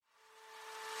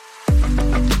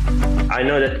I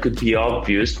know that could be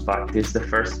obvious, but it's the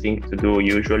first thing to do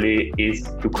usually is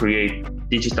to create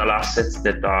digital assets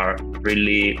that are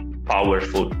really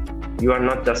powerful. You are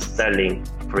not just selling,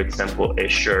 for example, a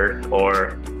shirt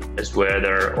or a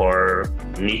sweater or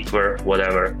knitwear,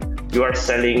 whatever. You are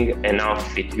selling an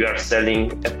outfit. You are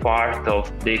selling a part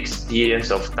of the experience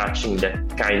of touching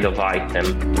that kind of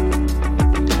item.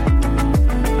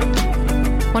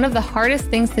 One of the hardest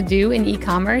things to do in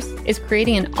e-commerce is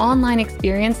creating an online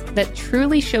experience that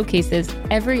truly showcases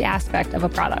every aspect of a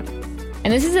product.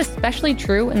 And this is especially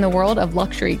true in the world of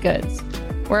luxury goods,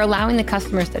 where allowing the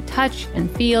customers to touch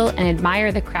and feel and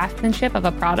admire the craftsmanship of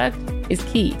a product is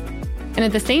key. And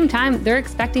at the same time, they're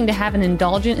expecting to have an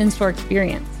indulgent in-store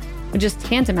experience, which is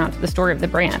tantamount to the story of the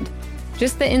brand.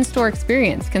 Just the in-store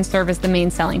experience can serve as the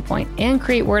main selling point and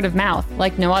create word of mouth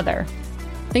like no other.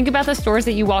 Think about the stores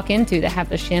that you walk into that have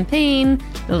the champagne,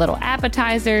 the little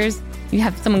appetizers. You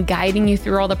have someone guiding you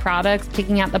through all the products,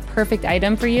 picking out the perfect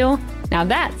item for you. Now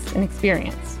that's an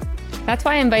experience. That's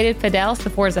why I invited Fidel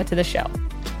Sforza to the show.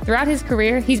 Throughout his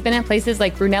career, he's been at places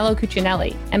like Brunello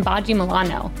Cucinelli and Baci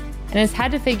Milano, and has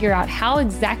had to figure out how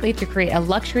exactly to create a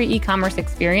luxury e-commerce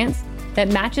experience that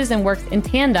matches and works in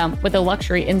tandem with a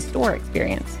luxury in-store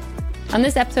experience. On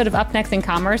this episode of Up Next in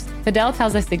Commerce, Fidel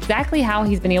tells us exactly how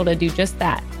he's been able to do just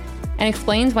that, and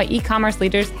explains why e-commerce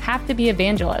leaders have to be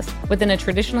evangelists within a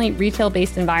traditionally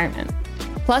retail-based environment.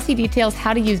 Plus, he details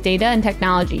how to use data and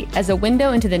technology as a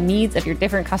window into the needs of your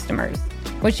different customers,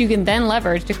 which you can then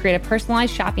leverage to create a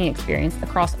personalized shopping experience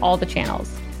across all the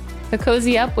channels. So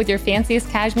cozy up with your fanciest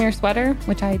cashmere sweater,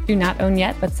 which I do not own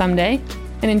yet, but someday,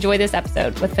 and enjoy this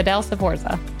episode with Fidel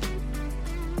Sforza.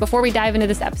 Before we dive into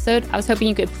this episode, I was hoping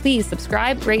you could please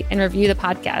subscribe, rate, and review the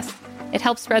podcast. It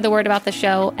helps spread the word about the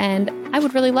show, and I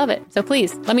would really love it. So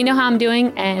please, let me know how I'm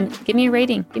doing and give me a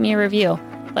rating, give me a review.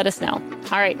 Let us know.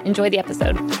 All right, enjoy the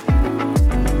episode.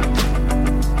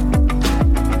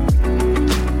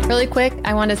 Really quick,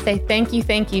 I want to say thank you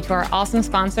to our awesome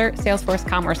sponsor, Salesforce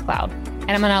Commerce Cloud.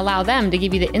 And I'm going to allow them to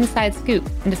give you the inside scoop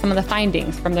into some of the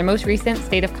findings from their most recent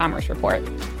State of Commerce report.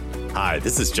 Hi,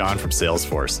 this is John from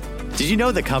Salesforce. Did you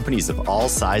know that companies of all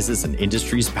sizes and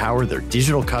industries power their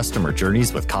digital customer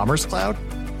journeys with Commerce Cloud?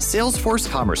 Salesforce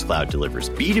Commerce Cloud delivers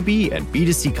B2B and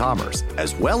B2C commerce,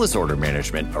 as well as order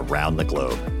management around the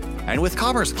globe. And with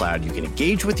Commerce Cloud, you can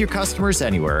engage with your customers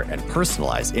anywhere and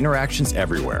personalize interactions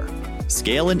everywhere.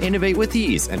 Scale and innovate with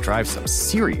ease and drive some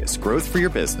serious growth for your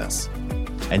business.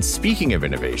 And speaking of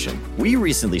innovation, we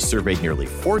recently surveyed nearly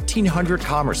 1,400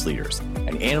 commerce leaders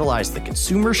and analyzed the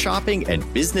consumer shopping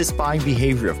and business buying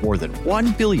behavior of more than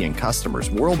 1 billion customers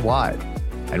worldwide.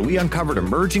 And we uncovered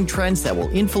emerging trends that will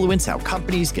influence how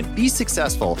companies can be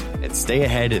successful and stay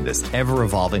ahead in this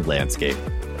ever-evolving landscape.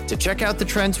 To check out the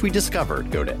trends we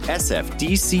discovered, go to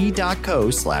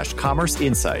sfdc.co/commerce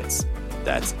insights.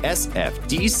 That's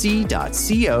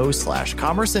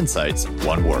sfdc.co/commerce insights,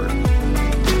 one word.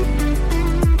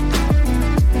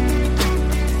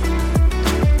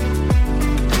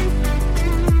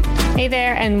 Hey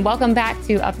there, and welcome back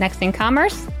to Up Next in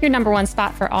Commerce, your number one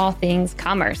spot for all things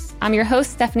commerce. I'm your host,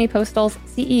 Stephanie Postles,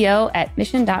 CEO at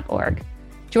Mission.org.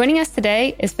 Joining us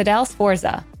today is Fidel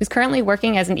Sforza, who's currently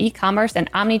working as an e-commerce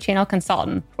and omni-channel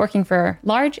consultant, working for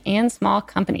large and small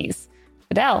companies.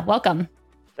 Fidel, welcome.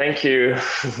 Thank you.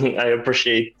 I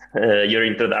appreciate your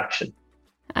introduction.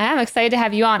 I am excited to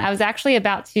have you on. I was actually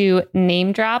about to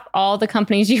name drop all the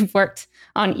companies you've worked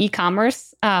on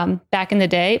e-commerce back in the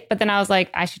day, but then I was like,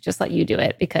 I should just let you do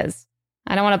it because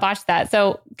I don't want to botch that.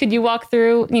 So could you walk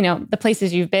through, the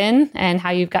places you've been and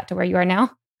how you've got to where you are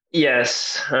now?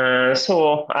 Yes. Since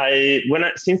I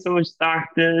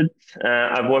started,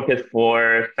 I've worked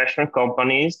for fashion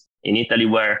companies in Italy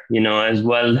where, as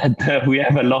well, that we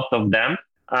have a lot of them.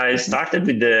 I started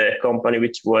with the company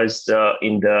which was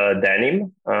in the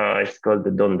denim. It's called the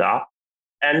Donda.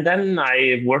 And then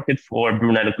I worked for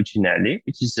Brunello Cucinelli,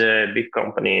 which is a big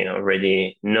company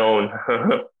already known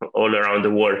all around the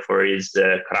world for its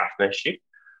craftsmanship.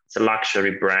 It's a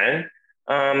luxury brand.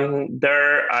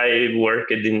 There I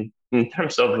worked in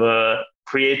terms of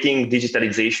creating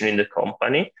digitalization in the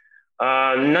company.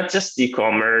 Not just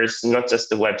e-commerce, not just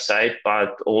the website,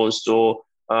 but also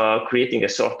creating a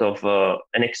sort of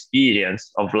an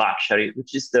experience of luxury,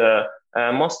 which is the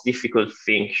most difficult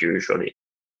thing usually.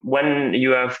 When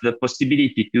you have the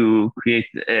possibility to create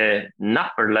an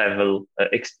upper level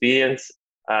experience,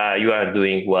 you are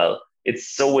doing well.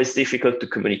 It's always difficult to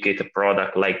communicate a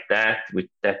product like that with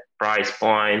that price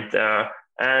point.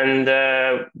 And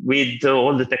with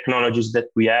all the technologies that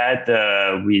we had,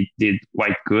 we did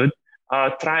quite good.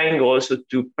 trying also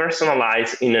to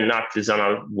personalize in an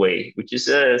artisanal way, which is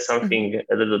something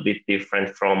a little bit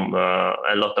different from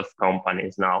a lot of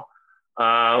companies now.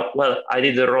 Well, I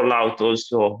did a rollout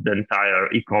also of the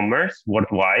entire e-commerce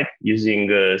worldwide using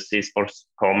Salesforce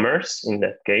Commerce in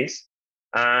that case.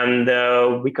 And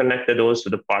we connected also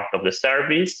the part of the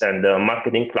service and the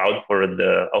marketing cloud for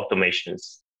the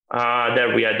automations.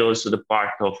 There we had also the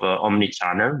part of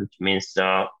omni-channel, which means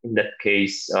in that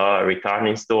case, return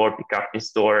in store, pick up in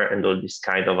store, and all these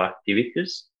kind of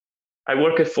activities. I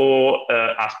worked for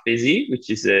Aspesi, which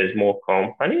is a small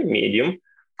company, medium.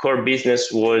 Core business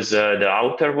was the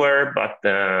outerwear, but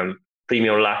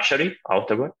premium luxury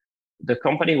outerwear. The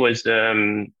company was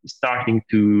starting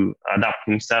to adapt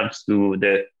themselves to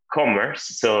the commerce,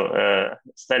 so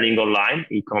selling online,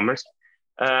 e-commerce.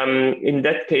 In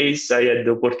that case, I had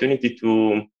the opportunity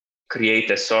to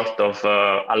create a sort of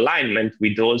alignment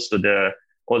with also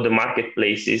all the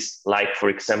marketplaces, like, for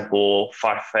example,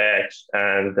 Farfetch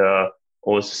and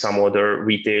also some other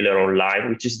retailer online,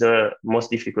 which is the most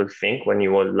difficult thing when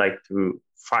you would like to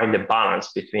find a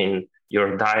balance between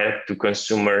your direct to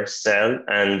consumer sell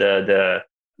and the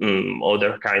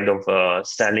other kind of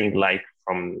selling, like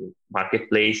from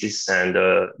marketplaces and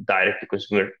direct to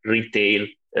consumer retail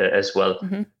as well.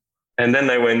 Mm-hmm. And then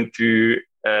I went to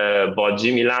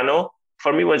Boggi Milano.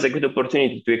 For me, it was a good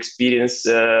opportunity to experience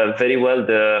very well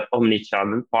the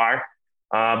omni-channel part.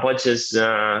 Boggi has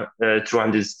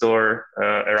 200 stores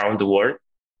around the world.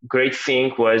 Great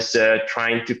thing was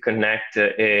trying to connect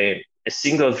a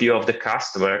single view of the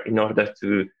customer in order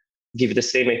to give the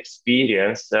same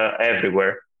experience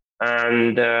everywhere.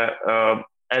 And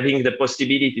having the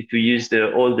possibility to use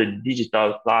all the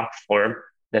digital platform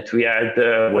that we had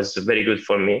was very good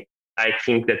for me. I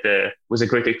think that was a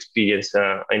great experience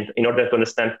in order to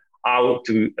understand how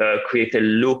to create a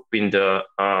loop in the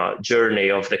journey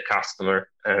of the customer.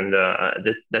 And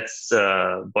that's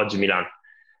Boggi Milan.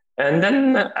 And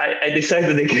then I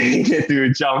decided again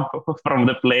to jump from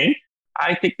the plane.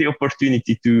 I take the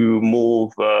opportunity to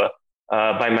move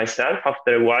by myself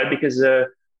after a while because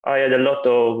I had a lot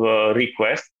of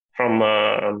requests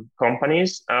from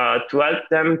companies to help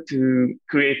them to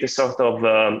create a sort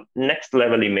of next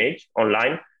level image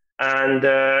online and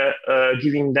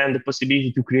giving them the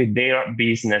possibility to create their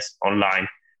business online,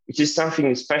 which is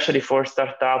something especially for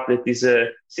startup that is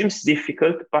seems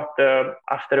difficult, but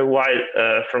after a while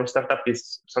from startup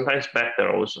is sometimes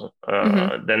better also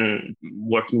than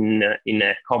working in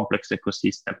a complex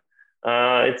ecosystem.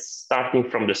 It's starting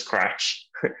from the scratch.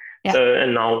 Yeah. So,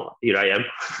 and now here I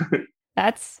am.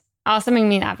 That's awesome. I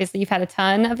mean, obviously you've had a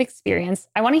ton of experience.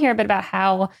 I want to hear a bit about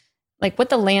how, like, what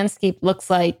the landscape looks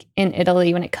like in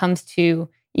Italy when it comes to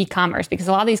e-commerce, because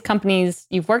a lot of these companies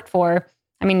you've worked for,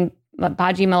 I mean,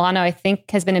 Boggi Milano, I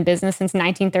think, has been in business since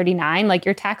 1939. Like,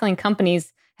 you're tackling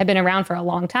companies have been around for a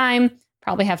long time,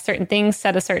 probably have certain things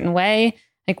set a certain way.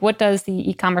 Like, what does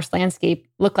the e-commerce landscape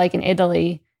look like in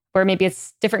Italy, where maybe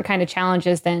it's different kind of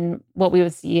challenges than what we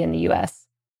would see in the US?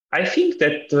 I think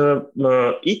that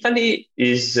Italy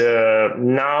is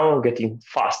now getting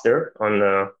faster on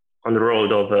the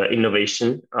road of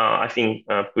innovation. I think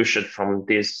pushed from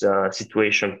this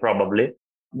situation probably.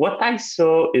 What I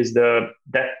saw is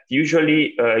that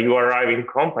usually you arrive in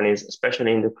companies,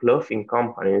 especially in the clothing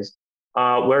companies,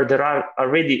 where there are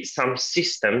already some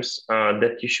systems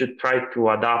that you should try to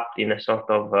adapt in a sort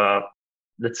of,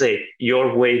 let's say,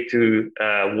 your way to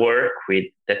work with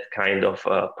that kind of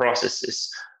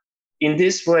processes. In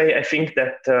this way, I think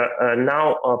that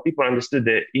now people understood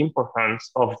the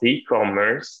importance of the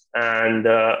e-commerce and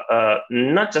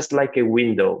not just like a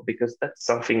window, because that's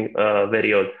something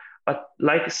very old, but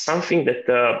like something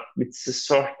that it's a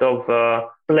sort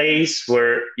of place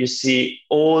where you see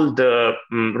all the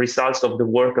results of the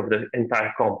work of the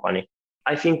entire company.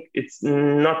 I think it's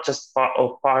not just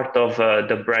part of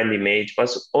the brand image,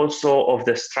 but also of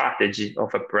the strategy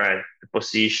of a brand, the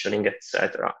positioning,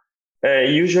 etc.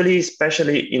 Usually,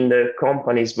 especially in the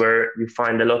companies where you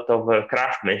find a lot of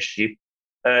craftsmanship,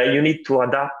 you need to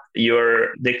adapt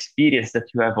the experience that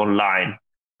you have online.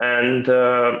 And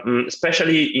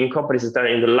especially in companies that are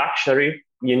in the luxury,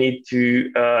 you need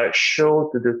to show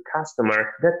to the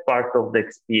customer that part of the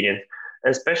experience.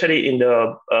 And especially in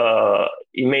the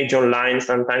image online,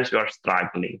 sometimes you are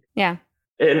struggling. Yeah.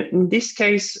 And in this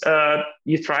case,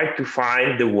 you try to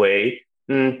find the way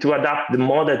to adapt the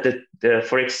model that,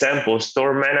 for example,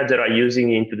 store manager are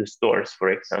using into the stores, for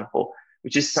example,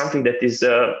 which is something that is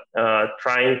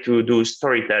trying to do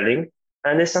storytelling.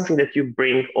 And it's something that you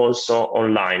bring also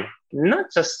online,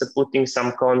 not just putting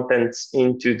some contents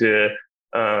into the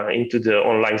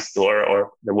online store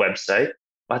or the website,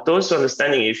 but also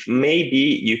understanding if maybe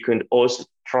you can also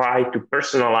try to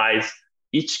personalize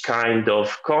each kind of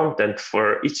content for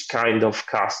each kind of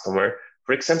customer.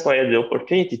 For example, I had the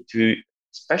opportunity to,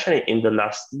 especially in the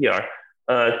last year,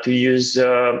 to use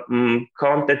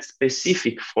content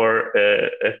specific for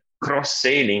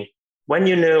cross-selling. When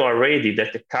you know already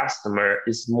that the customer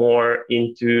is more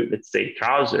into, let's say,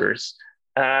 trousers,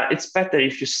 it's better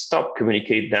if you stop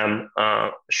communicate them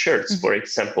shirts, for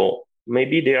example.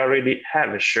 Maybe they already have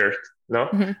a shirt, no?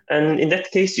 And in that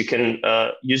case, you can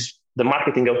use the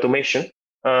marketing automation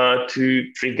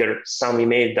to trigger some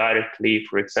email directly,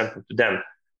 for example, to them.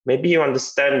 Maybe you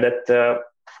understand that,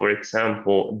 for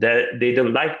example, that they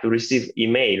don't like to receive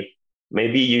email.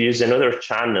 Maybe you use another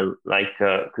channel, like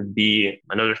could be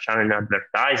another channel in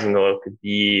advertising, or could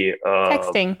be,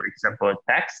 texting, for example,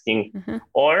 texting.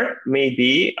 Or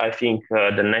maybe I think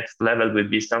the next level will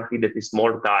be something that is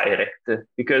more direct,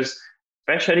 because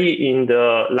especially in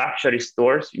the luxury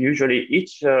stores, usually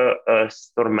each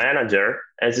store manager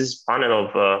has his panel of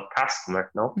customers,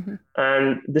 no?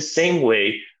 And the same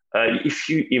way, if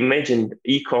you imagine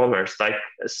e-commerce like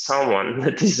someone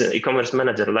that is an e-commerce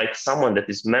manager, like someone that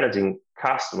is managing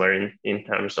customer in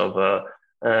terms of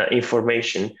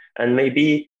information, and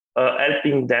maybe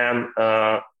helping them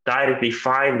directly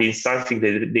finding something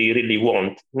that they really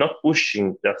want, not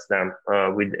pushing just them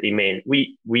with email.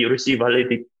 We receive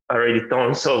already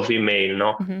tons of email,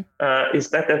 no? It's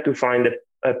better to find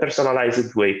a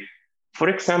personalized way. For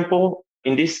example,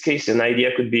 in this case, an idea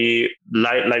could be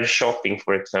live shopping,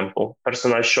 for example,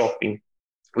 personal shopping,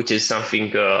 which is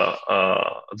something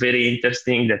very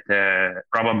interesting that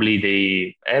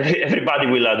probably everybody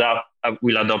will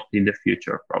adopt in the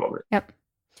future, probably. Yep.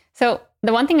 So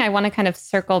the one thing I want to kind of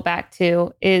circle back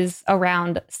to is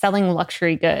around selling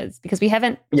luxury goods, because we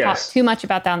haven't talked too much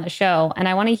about that on the show. And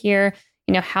I want to hear,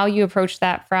 how you approach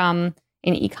that from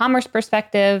an e-commerce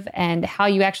perspective and how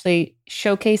you actually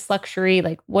showcase luxury.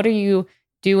 Like, what are you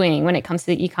doing when it comes to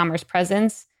the e-commerce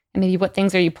presence? And maybe what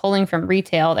things are you pulling from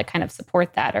retail that kind of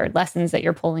support that, or lessons that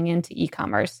you're pulling into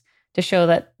e-commerce to show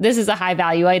that this is a high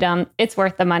value item, it's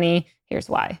worth the money, here's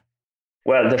why?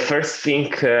 Well, the first thing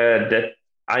that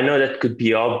I know that could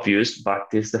be obvious, but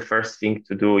is the first thing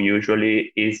to do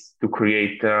usually is to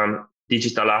create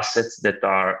digital assets that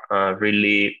are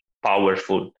really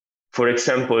powerful. For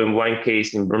example, in one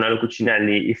case, in Brunello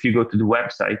Cucinelli, if you go to the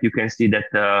website, you can see that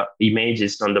the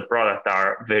images on the product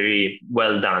are very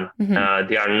well done.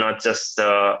 They are not just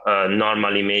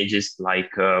normal images like,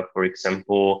 for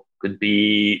example, could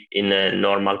be in a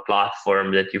normal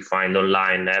platform that you find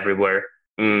online everywhere.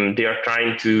 They are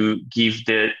trying to give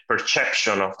the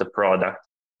perception of the product,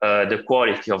 the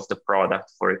quality of the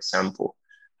product, for example.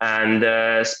 And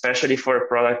especially for a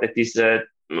product that is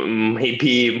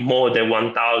maybe more than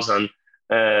 1,000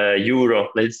 euro,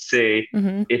 let's say,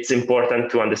 it's important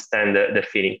to understand the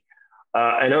feeling.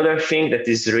 Another thing that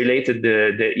is related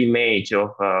to the image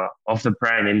of the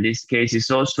brand in this case is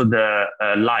also the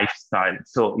lifestyle.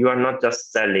 So you are not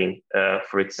just selling,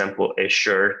 for example, a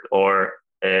shirt or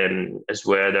a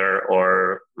sweater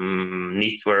or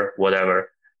knitwear, whatever.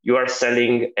 You are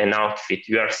selling an outfit.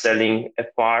 You are selling a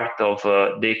part of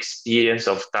the experience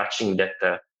of touching that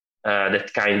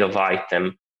kind of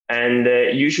item. And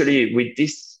usually with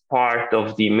this part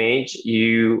of the image,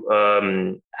 you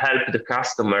help the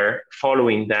customer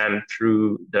following them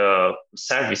through the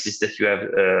services that you have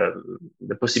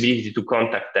the possibility to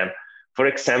contact them. For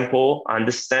example,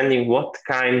 understanding what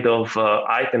kind of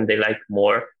item they like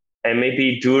more, and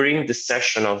maybe during the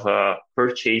session of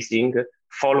purchasing,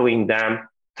 following them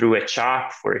through a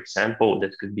chat, for example,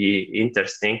 that could be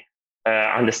interesting.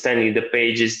 Understanding the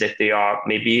pages that they are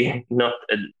maybe not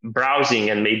browsing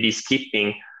and maybe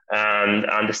skipping, and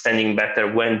understanding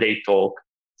better when they talk.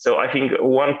 So I think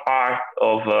one part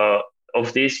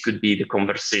of this could be the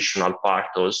conversational part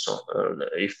also,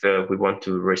 if we want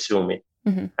to resume it.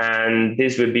 And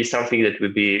this will be something that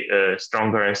will be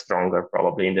stronger and stronger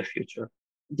probably in the future.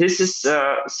 This is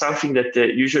something that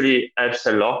usually helps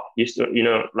a lot,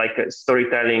 like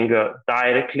storytelling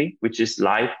directly, which is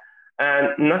live. And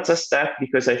not just that,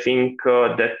 because I think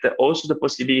that also the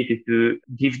possibility to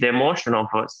give the emotion of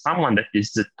someone that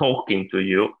is talking to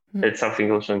you, that's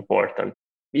something also important.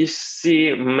 You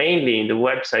see mainly in the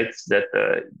websites that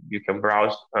you can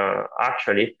browse,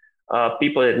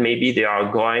 people that maybe they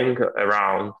are going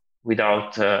around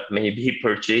without maybe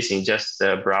purchasing, just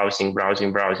browsing.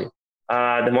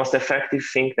 The most effective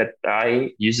thing that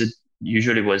I used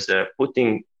usually was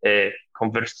putting a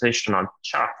conversational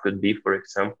chat, could be, for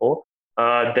example,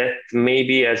 that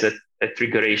maybe as a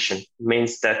triggeration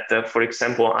means that, for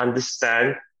example,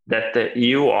 understand that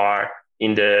you are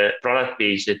in the product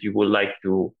page that you would like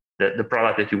to, the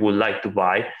product that you would like to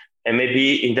buy. And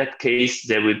maybe in that case,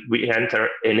 we enter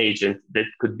an agent that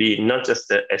could be not just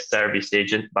a service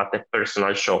agent, but a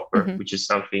personal shopper, which is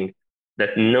something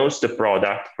that knows the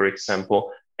product, for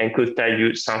example, and could tell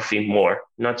you something more,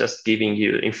 not just giving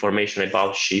you information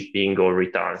about shipping or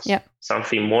returns,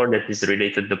 something more that is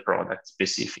related to the product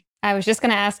specific. I was just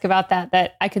going to ask about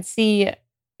that I could see,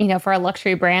 for a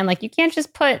luxury brand, like you can't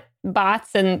just put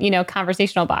bots and,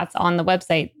 conversational bots on the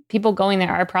website. People going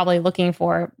there are probably looking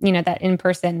for, that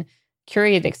in-person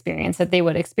curated experience that they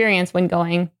would experience when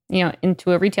going,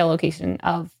 into a retail location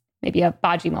of maybe a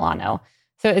Baji Milano.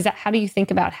 So how do you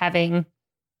think about having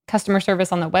customer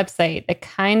service on the website that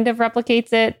kind of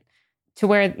replicates it to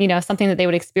where, something that they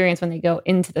would experience when they go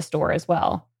into the store as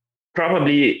well?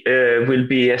 Probably will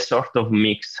be a sort of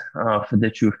mix of the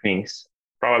two things.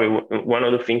 Probably one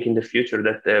of the things in the future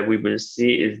that we will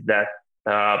see is that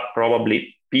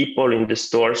probably people in the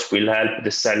stores will help the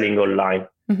selling online.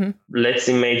 Let's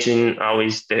imagine how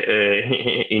is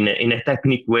in a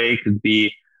technical way, it could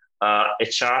be a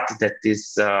chart that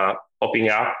is popping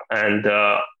up, and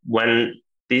when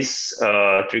this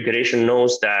triggeration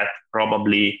knows that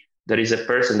probably there is a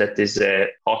person that is a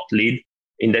hot lead.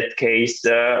 In that case,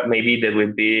 maybe there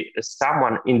will be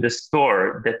someone in the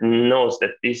store that knows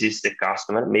that this is the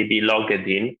customer, maybe logged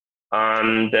in.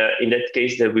 And in that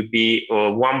case, there will be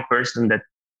one person that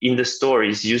in the store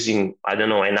is using, I don't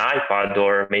know, an iPad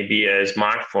or maybe a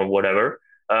smartphone, whatever,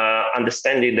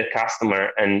 understanding the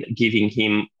customer and giving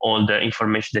him all the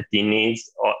information that he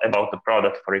needs about the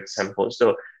product, for example.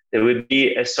 So there will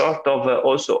be a sort of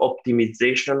also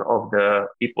optimization of the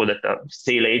people that are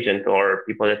sale agent or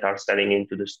people that are selling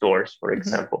into the stores, for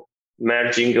example,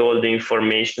 merging all the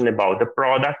information about the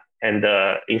product and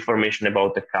the information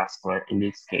about the customer in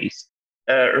this case.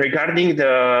 Regarding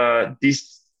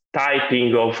this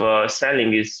typing of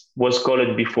selling was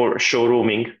called before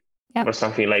showrooming or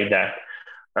something like that.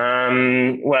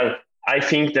 Well, I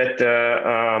think that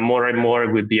more and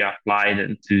more will be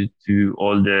applied to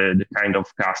all the kind of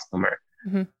customer.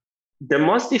 The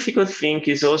most difficult thing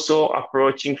is also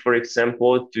approaching, for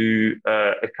example, to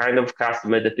a kind of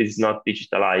customer that is not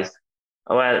digitalized.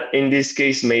 Well, in this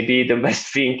case, maybe the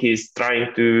best thing is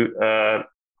trying to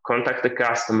contact the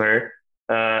customer,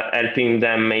 helping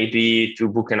them maybe to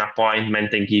book an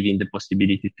appointment and giving the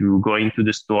possibility to go into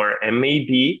the store. And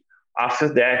maybe after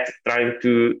that, trying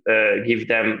to give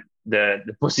them the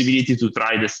possibility to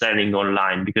try the selling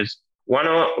online, because one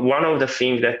of the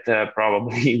things that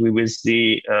probably we will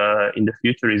see in the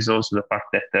future is also the fact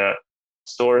that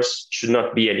stores should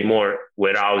not be anymore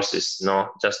warehouses,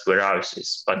 not just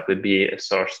warehouses, but could be a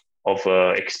source of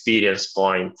experience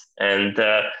point. And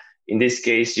in this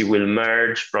case, you will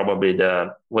merge probably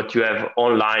what you have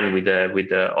online with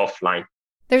the offline.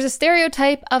 There's a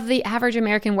stereotype of the average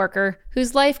American worker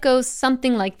whose life goes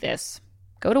something like this: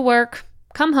 go to work,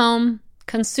 come home,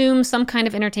 consume some kind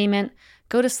of entertainment,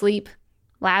 go to sleep,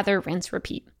 lather, rinse,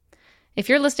 repeat. If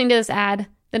you're listening to this ad,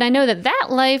 then I know that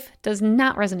life does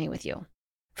not resonate with you.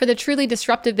 For the truly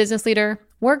disruptive business leader,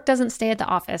 work doesn't stay at the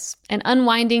office, and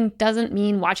unwinding doesn't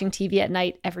mean watching TV at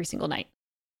night every single night.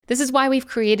 This is why we've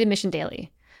created Mission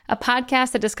Daily, a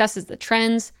podcast that discusses the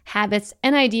trends, habits,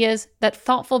 and ideas that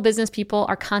thoughtful business people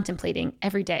are contemplating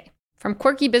every day. From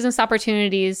quirky business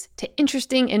opportunities to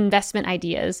interesting investment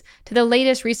ideas to the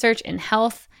latest research in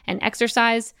health and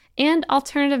exercise and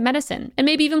alternative medicine, and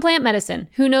maybe even plant medicine.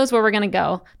 Who knows where we're going to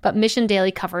go, but Mission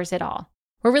Daily covers it all.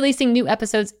 We're releasing new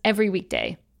episodes every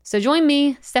weekday. So join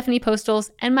me, Stephanie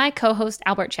Postles, and my co-host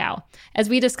Albert Chow as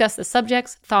we discuss the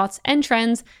subjects, thoughts, and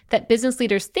trends that business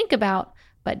leaders think about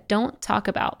but don't talk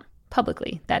about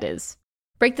publicly, that is.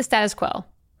 Break the status quo.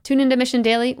 Tune into Mission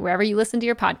Daily wherever you listen to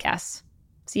your podcasts.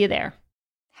 See you there.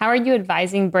 How are you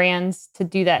advising brands to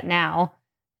do that now,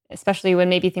 especially when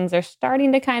maybe things are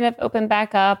starting to kind of open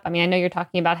back up? I mean, I know you're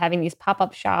talking about having these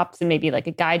pop-up shops and maybe like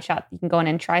a guide shop you can go in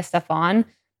and try stuff on,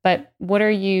 but what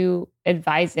are you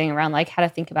advising around like how to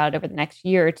think about it over the next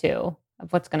year or two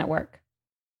of what's going to work?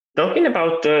 Talking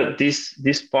about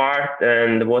this part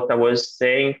and what I was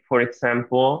saying, for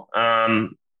example,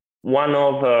 one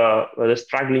of the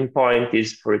struggling point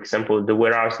is, for example, the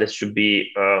warehouse that should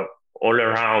be all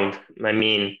around. I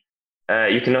mean,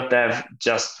 you cannot have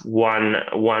just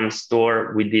one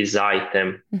store with this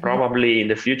item. Mm-hmm. Probably in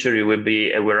the future, it will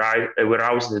be a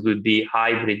warehouse that would be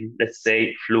hybrid, let's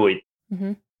say fluid,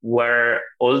 mm-hmm. where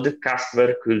all the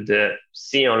customer could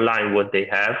see online what they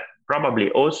have, probably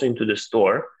also into the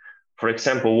store. For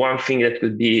example, one thing that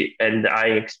could be, and I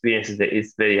experienced that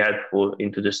is very helpful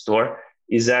into the store,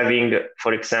 is having,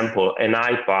 for example, an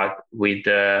iPad with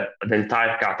the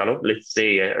entire catalog, let's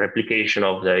say a replication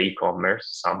of the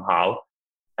e-commerce somehow.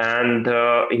 And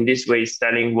in this way,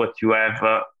 selling what you have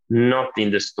not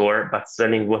in the store, but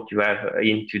selling what you have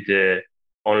into the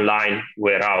online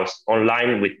warehouse.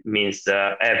 Online means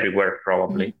everywhere,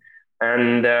 probably.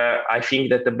 And I think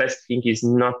that the best thing is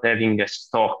not having a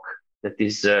stock that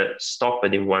is stopped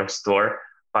in one store,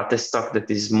 but a stock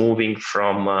that is moving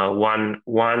from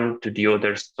one to the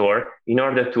other store in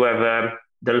order to have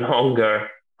the longer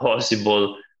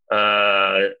possible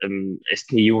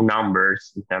SKU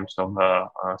numbers in terms of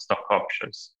stock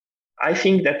options. I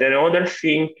think that another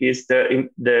thing is the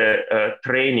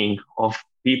training of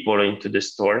people into the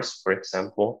stores, for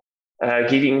example,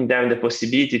 giving them the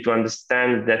possibility to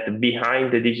understand that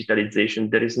behind the digitalization,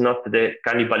 there is not the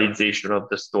cannibalization of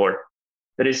the store.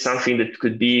 There is something that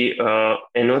could be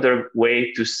another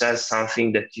way to sell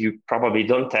something that you probably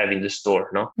don't have in the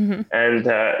store, no? Mm-hmm. And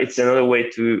it's another way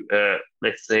to,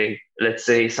 let's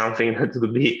say something that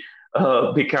could be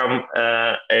become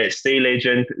a sale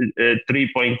agent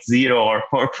 3.0 or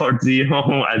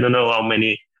 4.0. I don't know how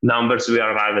many numbers we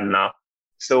are having now.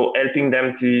 So helping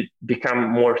them to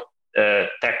become more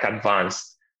tech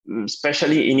advanced,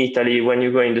 especially in Italy. When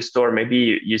you go in the store,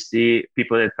 maybe you see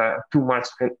people that are too much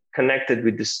connected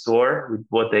with the store, with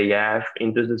what they have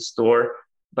into the store,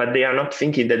 but they are not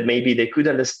thinking that maybe they could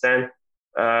understand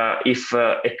if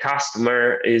a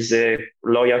customer is a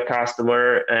loyal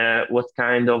customer, what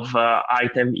kind of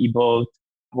item he bought,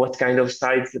 what kind of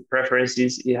size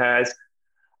preferences he has.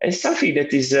 It's something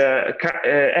that is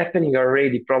happening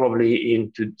already probably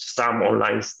into some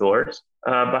online stores,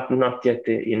 but not yet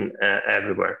in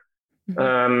everywhere.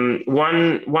 Mm-hmm.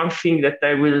 One thing that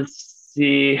I will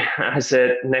see as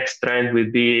a next trend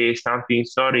will be something,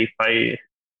 sorry if I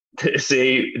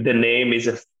say the name, is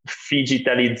a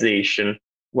digitalization,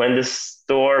 when the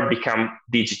store become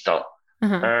digital.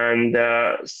 Uh-huh. And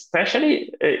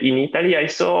especially in Italy, I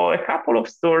saw a couple of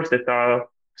stores that are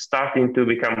starting to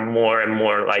become more and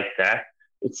more like that.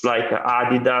 It's like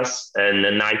Adidas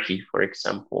and Nike, for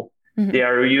example. Mm-hmm. They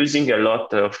are using a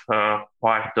lot of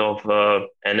part of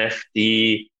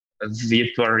NFT,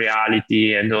 virtual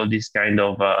reality, and all these kind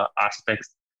of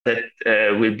aspects that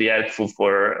will be helpful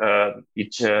for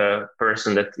each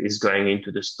person that is going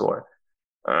into the store.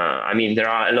 I mean, there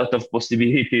are a lot of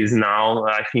possibilities now.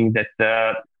 I think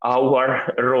that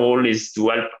our role is to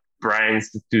help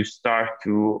brands to start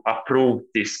to approve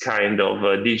this kind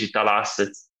of digital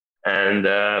assets and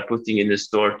putting in the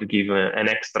store to give an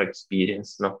extra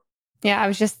experience. No? Yeah, I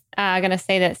was just going to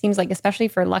say that it seems like, especially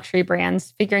for luxury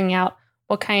brands, figuring out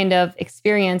what kind of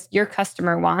experience your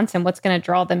customer wants and what's going to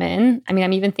draw them in. I mean,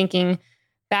 I'm even thinking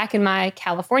back in my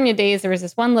California days, there was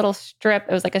this one little strip.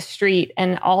 It was like a street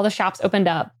and all the shops opened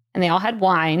up and they all had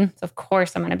wine. So of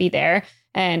course I'm going to be there,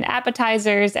 and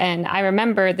appetizers. And I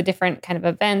remember the different kind of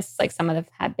events, like some of them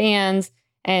had bands,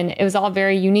 and it was all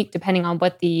very unique depending on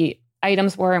what the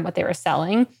items were and what they were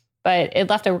selling. But it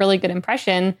left a really good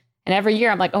impression. And every year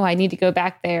I'm like, oh, I need to go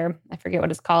back there. I forget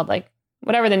what it's called, like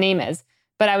whatever the name is.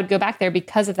 But I would go back there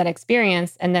because of that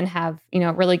experience and then have,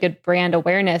 really good brand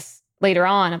awareness later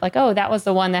on. I'm like, oh, that was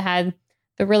the one that had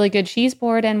the really good cheese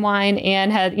board and wine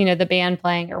and had, the band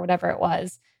playing or whatever it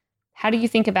was. How do you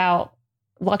think about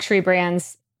luxury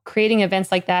brands creating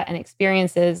events like that and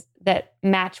experiences that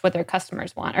match what their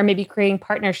customers want, or maybe creating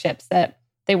partnerships that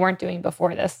they weren't doing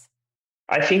before this?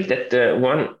 I think that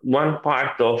one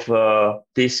part of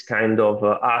this kind of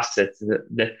assets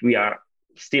that we are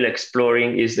still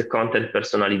exploring is the content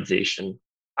personalization.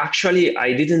 Actually,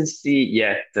 I didn't see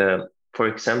yet, for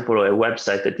example, a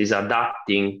website that is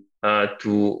adapting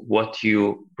to what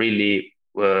you really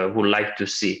would like to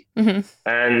see. Mm-hmm.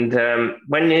 And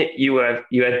when you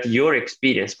had your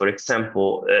experience, for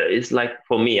example, it's like,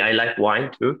 for me, I like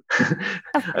wine too.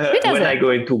 When I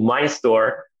go into my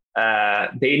store,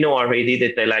 they know already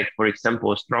that I like, for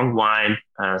example, strong wine,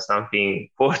 something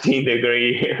 14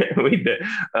 degree with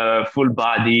full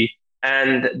body.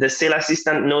 And the sales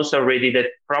assistant knows already that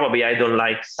probably I don't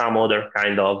like some other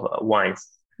kind of wines.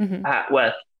 Mm-hmm.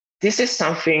 Well, this is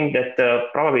something that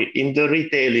probably in the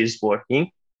retail is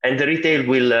working, and the retail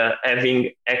will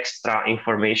having extra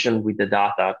information with the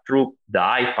data through the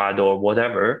iPad or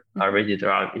whatever. Mm-hmm. Already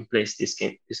there are in place this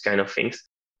kind of things.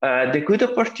 The good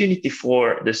opportunity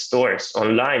for the stores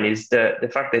online is the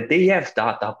fact that they have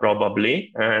data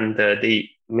probably, and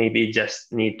they maybe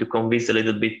just need to convince a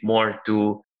little bit more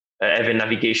to have a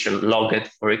navigation logged,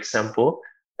 for example.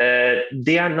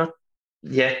 They are not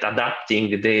yet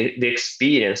adapting the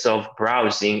experience of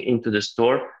browsing into the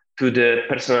store to the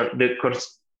personal,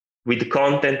 with the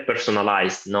content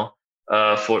personalized, no?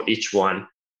 for each one.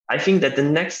 I think that the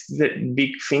next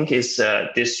big thing is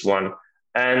this one.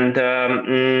 And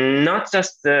not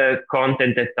just the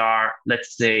content that are,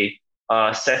 let's say,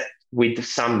 set with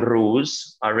some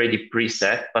rules already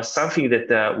preset, but something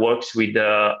that works with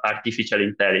artificial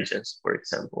intelligence, for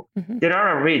example. Mm-hmm. There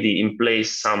are already in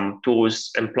place some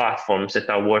tools and platforms that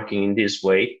are working in this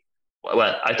way.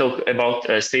 Well, I talk about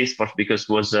Salesforce because it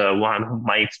was one of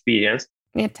my experience.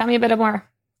 Yeah, tell me a bit more.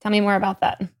 Tell me more about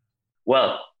that.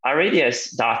 Well, already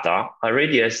has data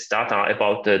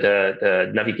about the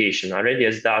navigation, already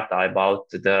has data about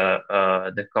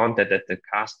the content that the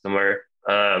customer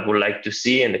would like to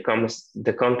see and the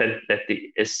content that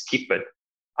is skipped.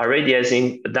 Already has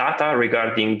data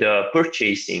regarding the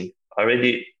purchasing,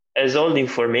 already has all the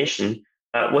information.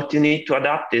 What you need to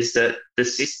adapt is the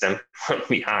system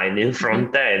behind, in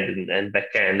front end and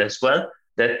back end as well,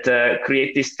 that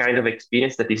create this kind of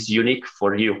experience that is unique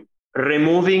for you.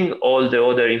 Removing all the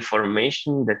other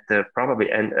information that probably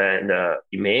and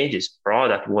images,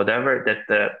 product, whatever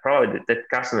that probably that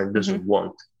customer doesn't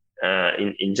want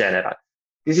in general.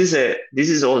 This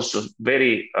is also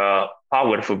very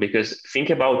powerful because think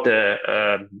about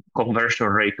the conversion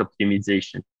rate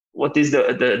optimization. What is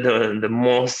the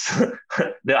most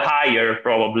the higher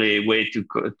probably way to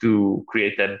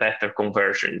create a better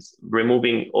conversions?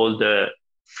 Removing all the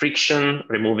friction,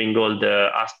 removing all the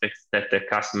aspects that the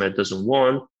customer doesn't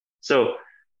want. So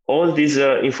all this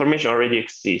information already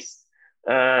exists.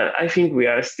 I think we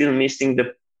are still missing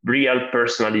the real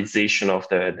personalization of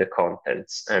the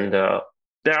contents. And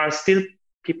there are still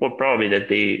people probably that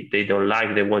they don't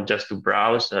like, they want just to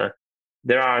browse.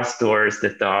 There are stores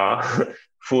that are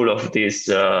full of this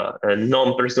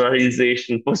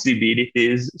non-personalization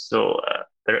possibilities. So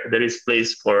there is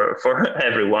place for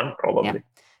everyone probably. Yeah.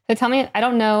 So tell me, I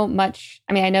don't know much.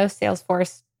 I mean, I know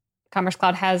Salesforce Commerce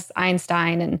Cloud has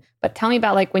Einstein, but tell me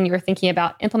about like when you were thinking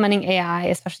about implementing AI,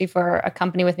 especially for a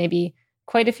company with maybe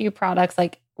quite a few products,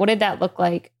 like what did that look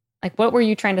like? Like what were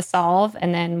you trying to solve?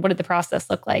 And then what did the process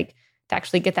look like to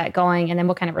actually get that going? And then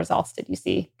what kind of results did you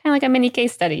see? Kind of like a mini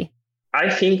case study. I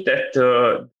think that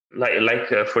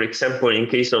for example, in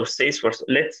case of Salesforce,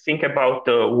 let's think about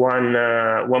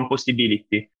one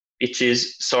possibility, which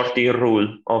is sorting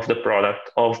rule of the product,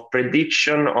 of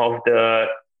prediction of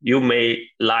you may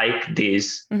like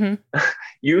this. Mm-hmm.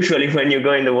 Usually when you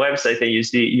go in the website and you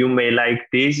see you may like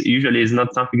this, usually it's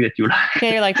not something that you like.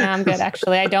 Yeah, you're like, no, I'm good.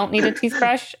 Actually, I don't need a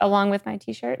toothbrush along with my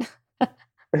t-shirt.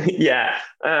 Yeah,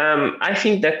 I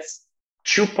think that's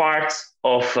two parts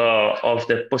of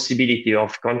the possibility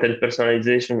of content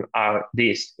personalization are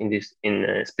in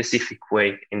a specific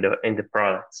way in the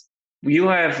products. You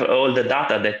have all the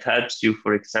data that helps you,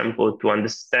 for example, to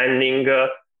understanding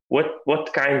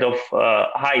what kind of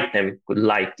item could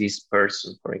like this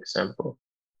person, for example.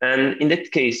 And in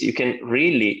that case, you can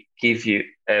really give you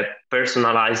a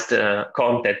personalized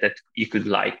content that you could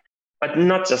like. But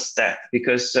not just that,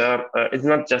 because it's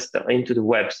not just into the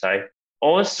website.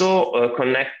 Also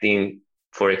connecting,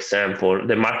 for example,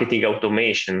 the marketing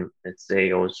automation, let's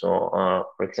say also,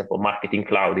 for example, Marketing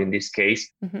Cloud in this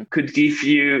case, could give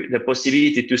you the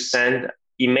possibility to send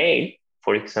email,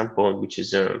 for example, which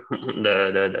is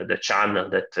the channel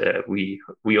that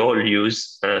we all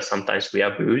use. Sometimes we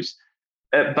abuse,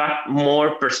 but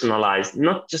more personalized,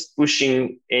 not just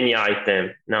pushing any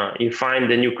item. Now you find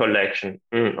the new collection.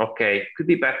 Okay, could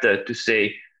be better to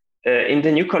say, in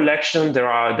the new collection, there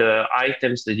are the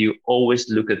items that you always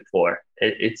look for.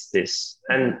 It's this.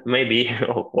 And maybe,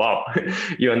 oh, wow,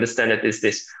 you understand that it's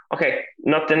this. Okay,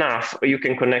 not enough. You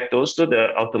can connect also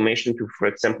the automation to, for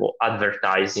example,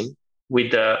 advertising with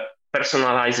the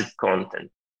personalized content.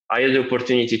 I had the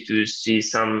opportunity to see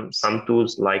some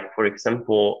tools like, for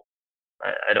example,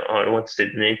 I don't want to say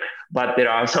the name, but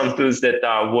there are some tools that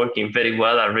are working very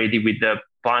well already with the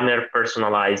banner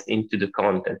personalized into the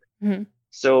content. Mm-hmm.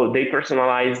 So they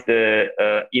personalize the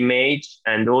image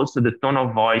and also the tone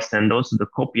of voice and also the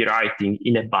copywriting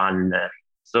in a banner.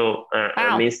 So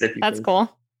wow, means that that's cool.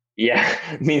 Yeah,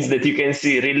 means that you can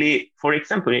see really, for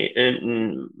example,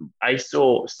 I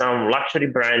saw some luxury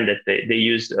brand that they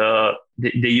use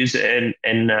an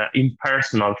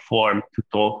impersonal form to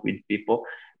talk with people.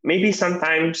 Maybe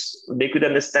sometimes they could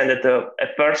understand that a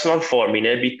personal form in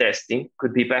A/B testing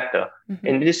could be better. Mm-hmm.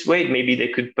 In this way, maybe they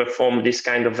could perform this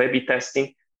kind of A/B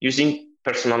testing using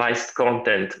personalized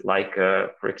content, like,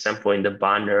 for example, in the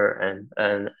banner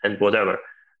and whatever.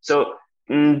 So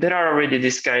there are already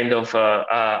this kind of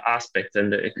aspects,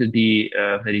 and it could be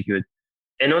very good.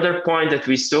 Another point that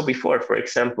we saw before, for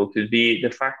example, could be the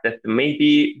fact that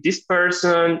maybe this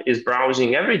person is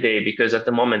browsing every day because at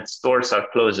the moment stores are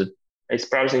closed. It's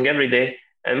browsing every day,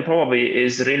 and probably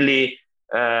is really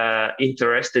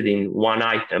interested in one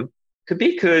item. Could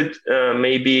be good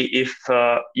maybe if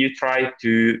you try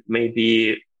to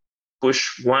maybe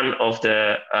push one of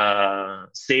the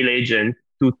sale agent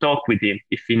to talk with him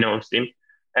if he knows him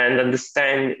and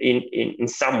understand in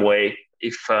some way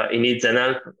if he needs an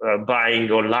help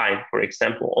buying online, for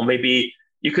example, or maybe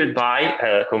you could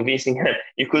buy convincing him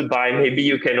you could buy, maybe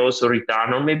you can also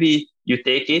return, or maybe you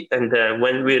take it and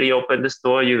when we reopen the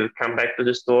store you come back to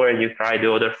the store and you try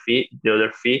the other feet,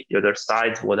 the other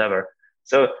sides, whatever.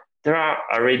 So there are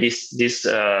already this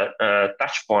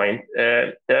touch point.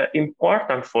 The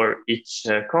important for each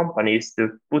company is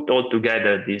to put all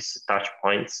together these touch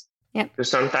points. Yep. Because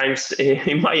sometimes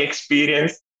in my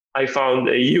experience, I found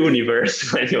a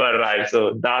universe when you arrive.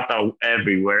 So data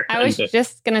everywhere. I was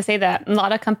just going to say that a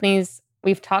lot of companies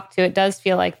we've talked to, it does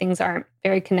feel like things aren't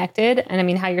very connected. And I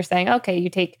mean, how you're saying, okay, you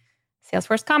take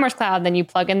Salesforce Commerce Cloud, then you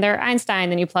plug in their Einstein,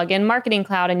 then you plug in Marketing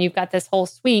Cloud, and you've got this whole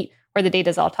suite where the data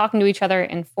is all talking to each other,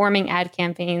 informing ad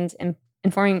campaigns and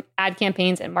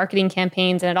marketing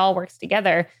campaigns, and it all works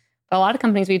together. But a lot of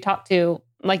companies we talk to,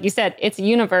 like you said, it's a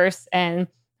universe, and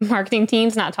marketing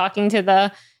team's not talking to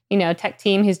the tech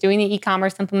team who's doing the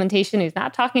e-commerce implementation, who's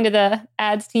not talking to the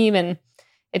ads team. And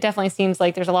it definitely seems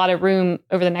like there's a lot of room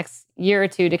over the next year or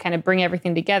two to kind of bring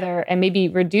everything together and maybe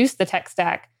reduce the tech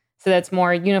stack so that it's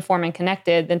more uniform and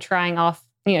connected than trying out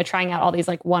all these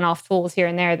like one-off tools here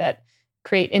and there that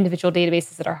create individual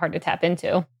databases that are hard to tap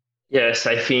into. Yes,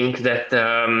 I think that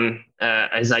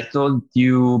as I told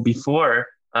you before,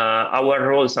 our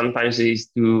role sometimes is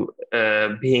to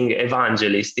being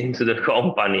evangelist into the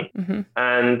company,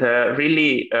 and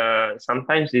really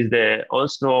sometimes is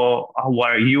also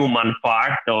our human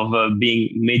part of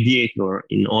being mediator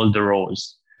in all the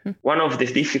roles. One of the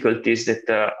difficulties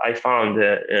that I found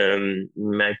in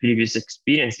my previous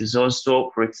experience is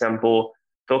also, for example,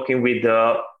 talking with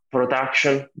the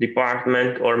production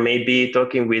department or maybe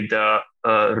talking with the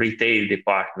retail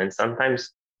department.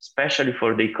 Sometimes, especially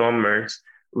for the e-commerce,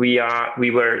 we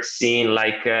were seen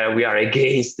like we are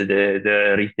against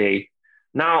the retail.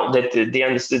 Now that they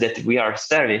understood that we are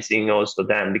servicing also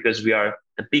them because we are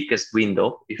the biggest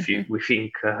window, if we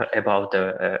think about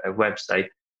a website,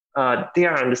 they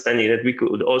are understanding that we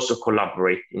could also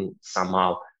collaborate in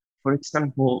somehow. For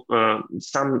example,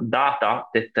 some data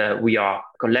that we are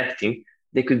collecting,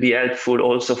 they could be helpful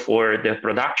also for the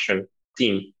production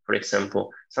team, for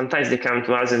example. Sometimes they come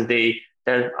to us and they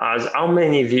tell us how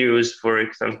many views, for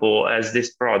example, as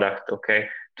this product, okay,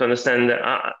 to understand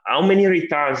how many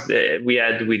returns we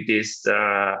had with this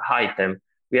item.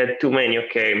 We had too many,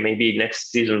 okay, maybe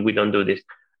next season we don't do this.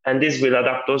 And this will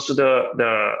adapt also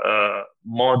the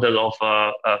model of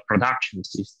a production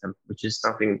system, which is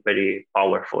something very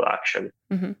powerful, actually.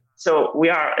 So we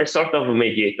are a sort of a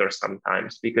mediator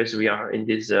sometimes because we are in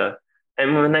this.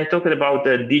 And when I talked about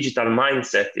the digital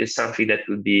mindset, is something that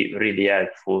would be really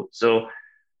helpful. So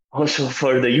also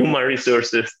for the human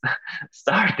resources,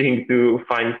 starting to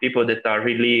find people that are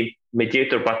really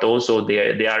mediator, but also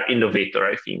they are innovator,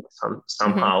 I think,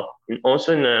 somehow. And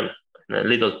also in a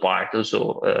little part,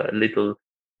 also a little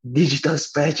digital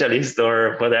specialist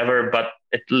or whatever, but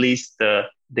at least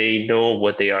they know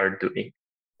what they are doing.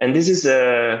 And this is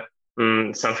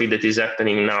something that is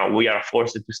happening now. We are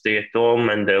forced to stay at home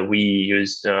and we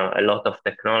use a lot of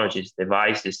technologies,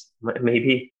 devices.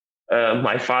 Maybe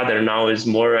my father now is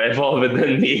more evolved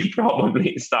than me,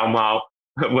 probably somehow,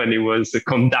 when he was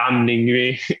condemning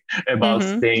me about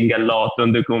staying a lot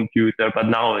on the computer, but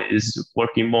now he's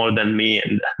working more than me.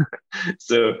 And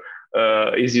so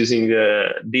he's using the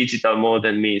digital more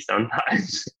than me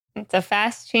sometimes. It's a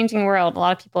fast changing world. A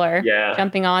lot of people are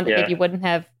jumping on that maybe wouldn't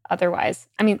have otherwise.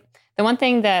 I mean, the one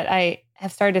thing that I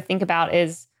have started to think about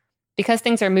is because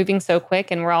things are moving so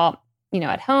quick and we're all,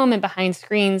 at home and behind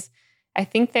screens, I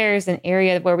think there's an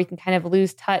area where we can kind of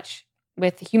lose touch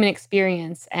with the human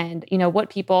experience and, what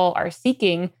people are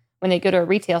seeking when they go to a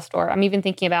retail store. I'm even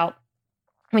thinking about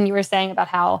when you were saying about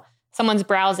how someone's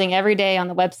browsing every day on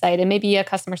the website and maybe a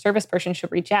customer service person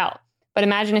should reach out. But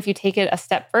imagine if you take it a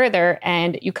step further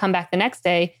and you come back the next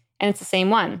day and it's the same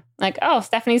one. Like, oh,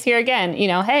 Stephanie's here again.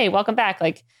 Hey, welcome back.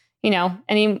 Like,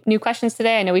 any new questions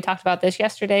today? I know we talked about this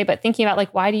yesterday, but thinking about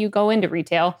like, why do you go into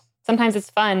retail? Sometimes it's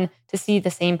fun to see the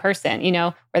same person,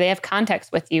 where they have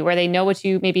context with you, where they know what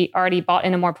you maybe already bought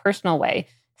in a more personal way.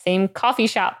 Same coffee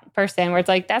shop person where it's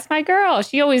like, that's my girl.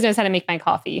 She always knows how to make my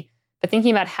coffee. But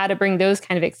thinking about how to bring those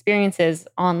kind of experiences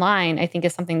online, I think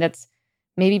is something that's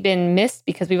maybe been missed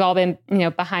because we've all been,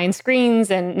 behind screens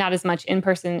and not as much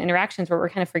in-person interactions where we're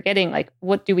kind of forgetting, like,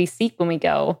 what do we seek when we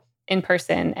go in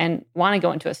person and want to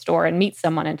go into a store and meet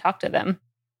someone and talk to them?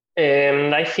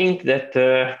 I think that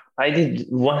I did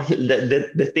one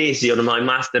the thesis on my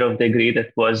master of degree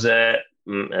that was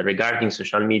regarding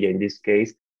social media in this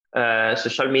case,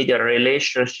 social media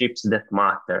relationships that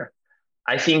matter.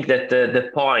 I think that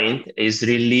the point is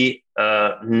really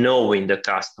knowing the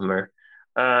customer.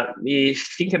 We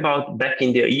think about back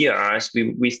in the years,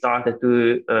 we started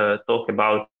to talk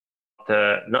about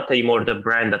not anymore the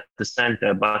brand at the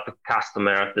center, but the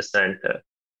customer at the center.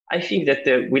 I think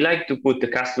that we like to put the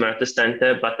customer at the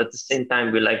center, but at the same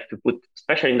time, we like to put,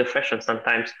 especially in the fashion,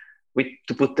 sometimes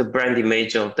to put the brand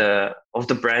image of the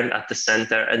brand at the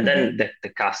center, and then the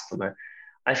customer.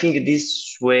 I think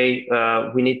this way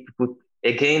we need to put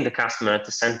again the customer at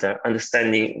the center,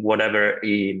 understanding whatever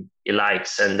he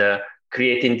likes, and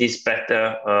creating this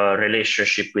better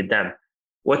relationship with them.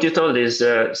 What you told is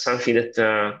something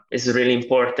that is really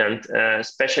important,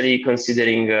 especially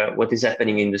considering what is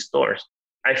happening in the stores.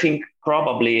 I think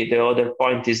probably the other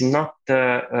point is not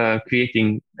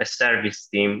creating a service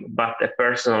team, but a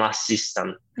personal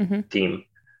assistant team.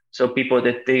 So people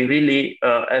that they really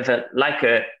have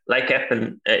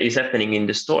is happening in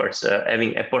the stores,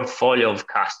 having a portfolio of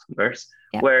customers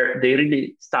where they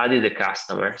really study the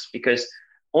customers. Because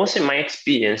also in my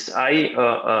experience, I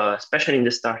especially in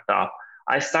the startup,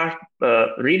 I start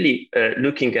really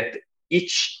looking at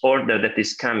each order that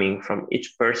is coming from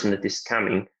each person that is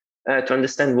coming. To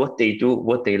understand what they do,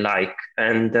 what they like.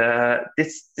 And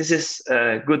this is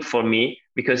good for me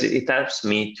because it helps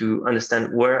me to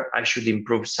understand where I should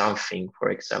improve something,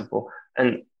 for example,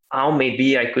 and how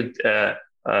maybe I could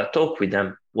talk with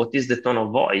them. What is the tone of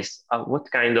voice?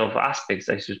 What kind of aspects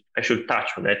I should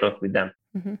touch when I talk with them?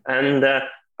 And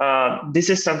this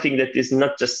is something that is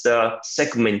not just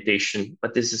segmentation,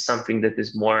 but this is something that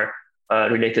is more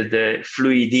related to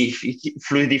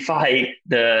fluidify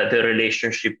the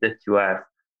relationship that you have.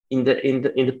 In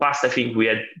the past, I think we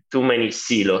had too many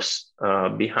silos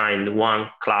behind one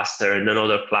cluster and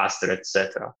another cluster,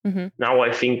 etc. Now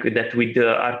I think that with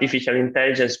the artificial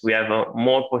intelligence, we have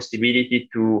more possibility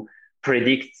to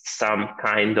predict some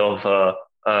kind of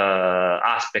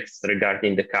aspects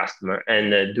regarding the customer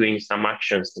and doing some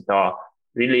actions that are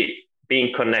really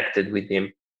being connected with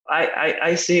him.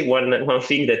 I see one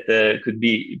thing that could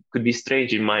be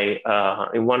strange in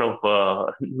in one of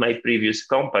my previous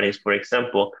companies. For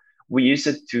example, we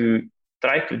used to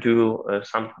try to do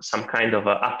some kind of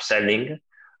upselling,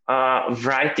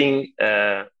 writing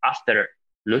after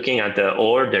looking at the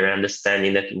order,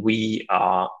 understanding that we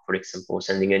are, for example,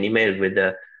 sending an email with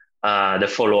the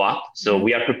follow up. So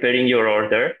we are preparing your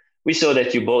order. We saw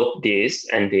that you bought this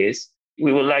and this.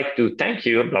 We would like to thank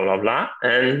you, blah, blah, blah.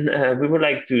 And we would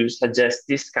like to suggest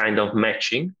this kind of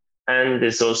matching. And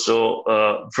it's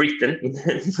also written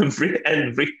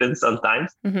and written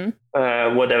sometimes,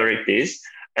 whatever it is.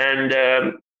 And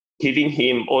giving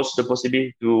him also the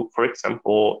possibility to, for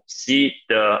example, see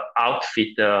the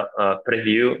outfit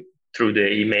preview through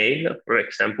the email, for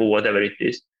example, whatever it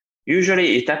is.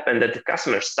 Usually it happens that the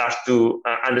customer starts to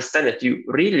understand that you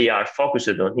really are focused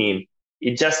on him.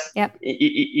 It just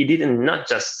he didn't not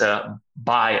just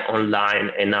buy online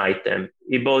an item.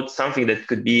 He bought something that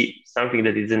could be something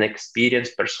that is an experience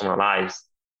personalized.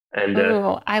 And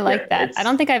I like that. I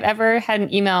don't think I've ever had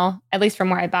an email, at least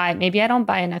from where I buy. Maybe I don't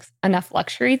buy enough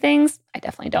luxury things. I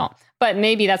definitely don't. But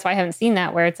maybe that's why I haven't seen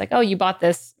that, where it's like, oh, you bought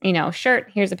this, shirt.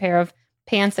 Here's a pair of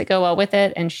pants that go well with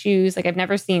it and shoes. Like I've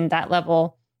never seen that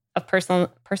level of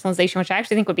personalization, which I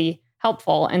actually think would be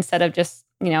helpful instead of just,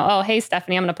 oh, hey,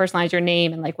 Stephanie, I'm going to personalize your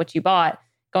name and like what you bought,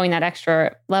 going that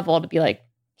extra level to be like,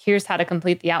 here's how to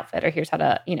complete the outfit, or here's how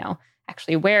to,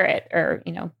 actually wear it, or,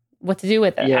 what to do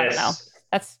with it. Yes. I don't know.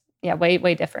 That's way,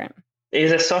 way different.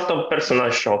 It's a sort of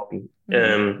personal shopping.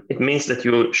 It means that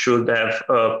you should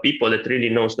have people that really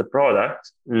knows the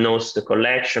product, knows the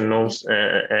collection, knows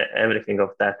everything of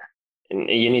that. And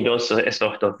you need also a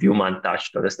sort of human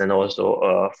touch to understand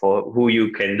also for who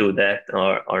you can do that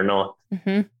or not.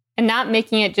 And not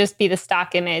making it just be the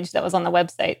stock image that was on the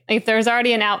website. Like if there's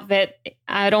already an outfit,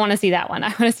 I don't want to see that one. I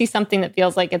want to see something that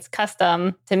feels like it's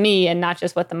custom to me and not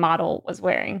just what the model was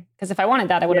wearing. Because if I wanted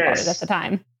that, I would have bought it at the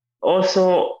time.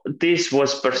 Also, this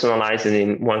was personalized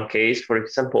in one case. For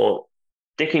example,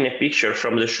 taking a picture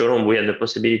from the showroom, we had the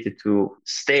possibility to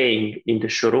stay in the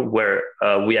showroom where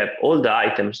we have all the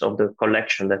items of the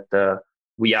collection that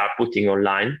we are putting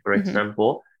online, for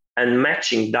example, and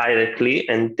matching directly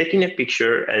and taking a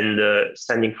picture and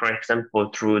sending, for example,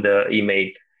 through the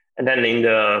email. And then in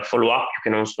the follow-up,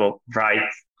 you can also write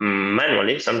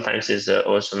manually. Sometimes it's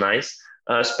also nice,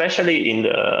 especially in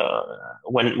the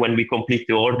when we complete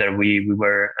the order, we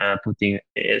were putting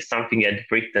something at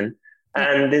written.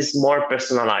 And it's more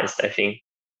personalized, I think.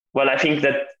 Well, I think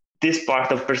that this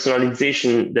part of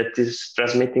personalization that is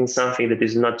transmitting something that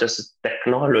is not just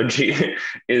technology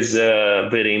is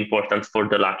very important for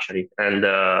the luxury and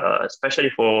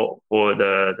especially for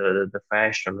the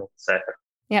fashion, etc.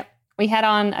 Yep. We had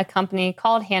on a company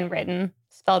called Handwritten,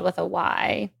 spelled with a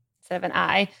Y instead of an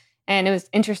I. And it was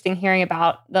interesting hearing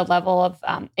about the level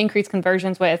of increased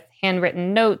conversions with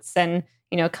handwritten notes and,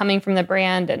 coming from the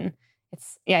brand. And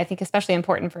it's, I think especially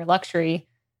important for luxury.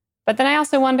 But then I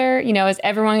also wonder, is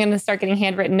everyone going to start getting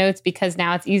handwritten notes because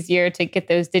now it's easier to get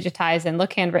those digitized and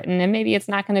look handwritten, and maybe it's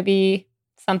not going to be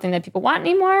something that people want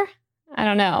anymore? I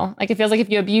don't know. Like, it feels like if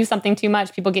you abuse something too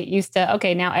much, people get used to,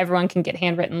 okay, now everyone can get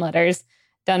handwritten letters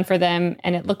done for them,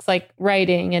 and it looks like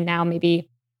writing, and now maybe,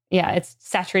 it's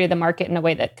saturated the market in a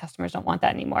way that customers don't want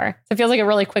that anymore. So it feels like a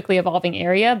really quickly evolving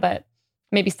area, but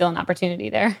maybe still an opportunity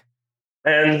there.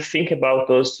 And think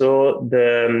about also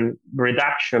the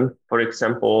reduction, for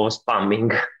example, of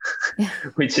spamming,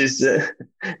 which is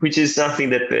something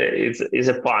that is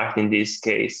a part in this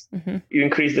case. Mm-hmm. You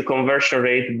increase the conversion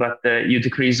rate, but you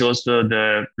decrease also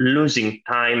the losing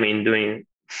time in doing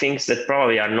things that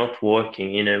probably are not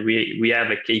working. We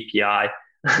have a KPI.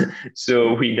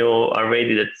 So we know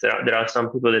already that there are some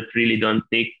people that really don't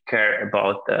take care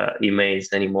about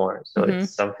emails anymore. So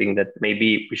it's something that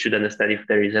maybe we should understand if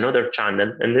there is another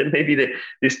channel, and then maybe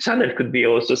this channel could be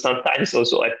also sometimes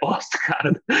also a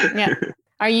postcard. Yeah.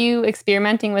 Are you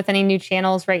experimenting with any new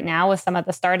channels right now with some of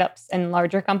the startups and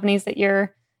larger companies that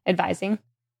you're advising?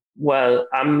 Well,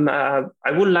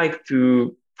 I would like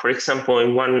to, for example,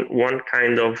 in one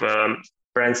kind of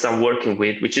brands I'm working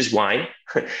with, which is wine,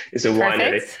 is a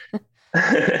winery.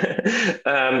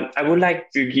 I would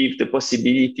like to give the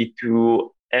possibility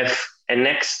to have an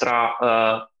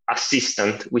extra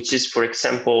assistant, which is, for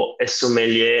example, a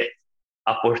sommelier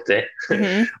apporté,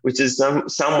 which is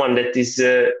someone that is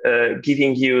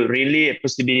giving you really a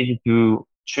possibility to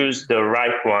choose the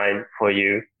right wine for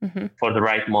you for the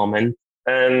right moment.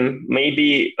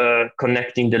 Maybe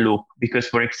connecting the loop, because,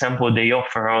 for example, they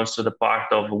offer also the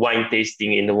part of wine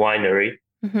tasting in the winery,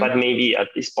 but maybe at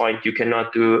this point you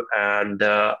cannot do. And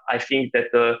I think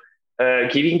that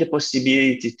giving the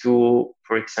possibility to,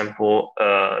 for example,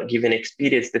 give an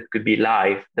experience that could be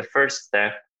live, the first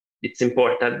step, it's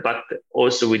important, but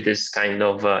also with this kind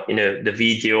of, the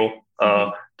video,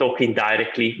 talking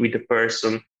directly with the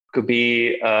person could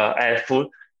be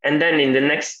helpful. And then in the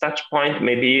next touch point,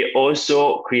 maybe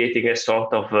also creating a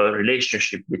sort of a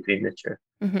relationship between the two.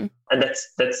 And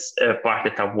that's a part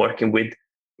that I'm working with.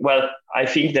 Well, I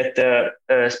think that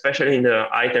especially in the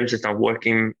items that I'm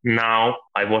working now,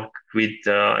 I work with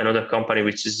another company,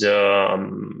 which is a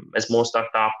small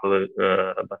startup,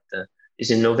 but is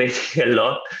innovating a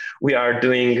lot. We are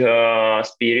doing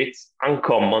spirits,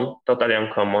 totally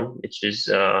uncommon, which is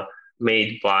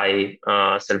made by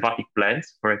selvatic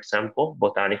plants, for example,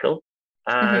 botanical.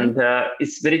 And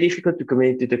it's very difficult to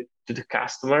communicate to the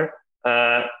customer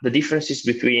the differences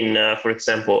between, for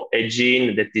example, a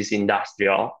gin that is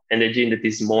industrial and a gin that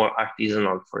is more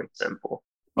artisanal, for example,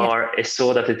 or a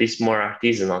soda that is more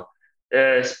artisanal.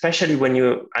 Especially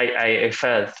when I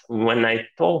felt when I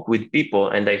talk with people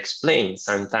and I explain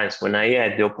sometimes when I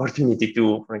had the opportunity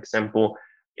to, for example,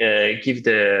 give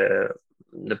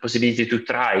the possibility to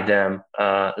try them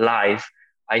live,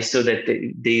 I saw that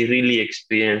they really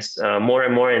experience more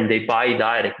and more, and they buy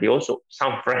directly. Also,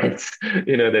 some friends,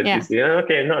 that say,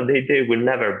 okay, no, they will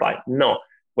never buy. No,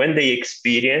 when they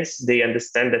experience, they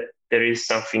understand that there is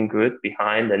something good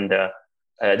behind, and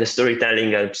the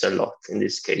storytelling helps a lot in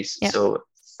this case. Yeah. So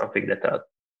something that helps.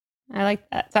 I like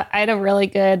that. So I had a really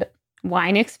good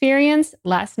wine experience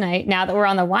last night. Now that we're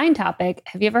on the wine topic,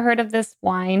 have you ever heard of this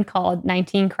wine called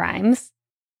 19 Crimes?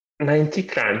 90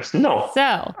 Crimes? No. So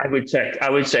I will check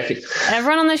it.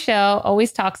 Everyone on the show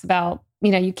always talks about,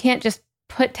 you can't just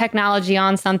put technology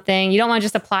on something. You don't want to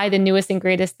just apply the newest and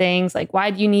greatest things. Like, why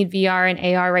do you need VR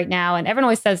and AR right now? And everyone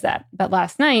always says that. But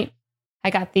last night, I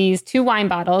got these 2 wine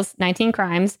bottles, 19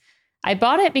 Crimes. I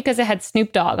bought it because it had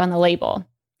Snoop Dogg on the label.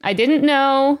 I didn't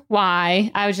know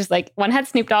why. I was just like, one had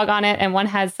Snoop Dogg on it and one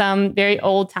had some very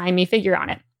old-timey figure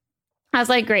on it. I was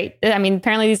like, great. I mean,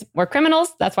 apparently these were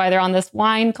criminals. That's why they're on this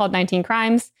wine called 19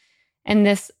 Crimes. And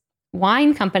this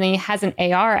wine company has an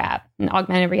AR app, an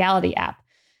augmented reality app.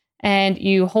 And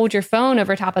you hold your phone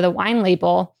over top of the wine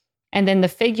label, and then the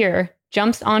figure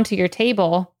jumps onto your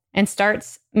table and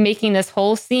starts making this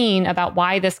whole scene about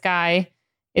why this guy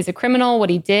is a criminal, what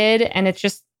he did. And it's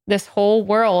just this whole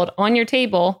world on your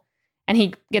table. And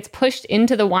he gets pushed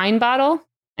into the wine bottle.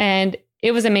 And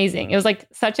it was amazing. It was like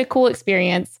such a cool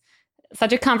experience.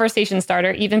 such a conversation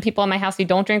starter. Even people in my house who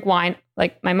don't drink wine,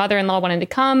 like my mother-in-law wanted to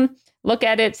come, look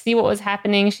at it, see what was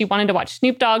happening. She wanted to watch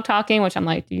Snoop Dogg talking, which I'm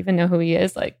like, do you even know who he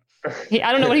is? Like,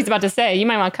 I don't know what he's about to say. You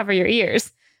might want to cover your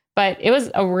ears. But it was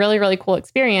a really, really cool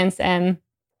experience. And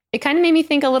it kind of made me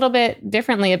think a little bit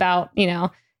differently about,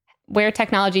 where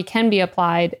technology can be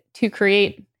applied to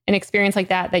create an experience like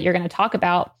that you're going to talk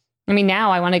about. I mean,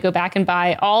 now I want to go back and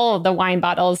buy all the wine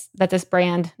bottles that this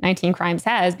brand 19 Crimes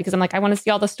has, because I'm like, I want to see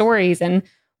all the stories and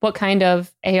what kind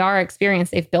of AR experience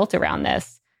they've built around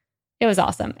this. It was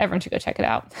awesome. Everyone should go check it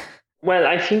out. Well,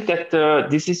 I think that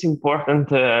this is important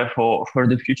for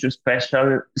the future,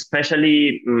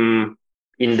 especially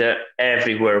in the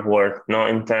everywhere world, no?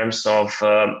 In terms of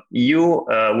you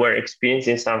were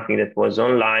experiencing something that was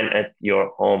online at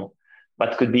your home,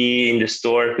 but could be in the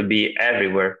store, could be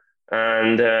everywhere.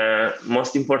 And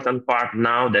most important part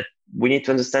now that we need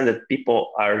to understand that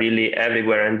people are really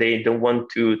everywhere and they don't want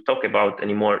to talk about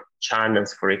any more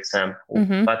channels, for example.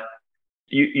 Mm-hmm. But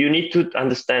you need to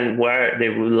understand where they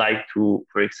would like to,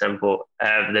 for example,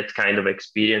 have that kind of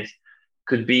experience.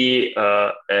 Could be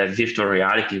a virtual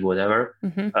reality, whatever,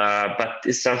 mm-hmm. But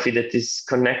it's something that is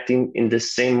connecting in the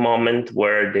same moment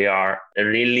where they are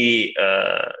really,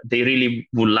 they really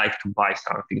would like to buy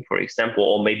something, for example,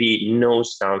 or maybe know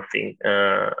something,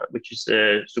 which is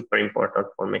super important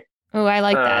for me. Oh, I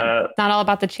like that. It's not all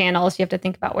about the channels. You have to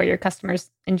think about where your customer's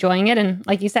enjoying it. And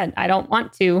like you said, I don't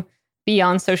want to be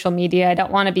on social media. I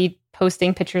don't want to be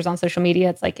posting pictures on social media.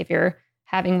 It's like if you're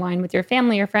having wine with your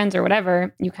family or friends or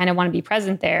whatever, you kind of want to be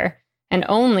present there and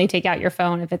only take out your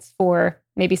phone if it's for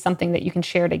maybe something that you can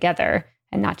share together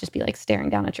and not just be like staring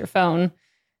down at your phone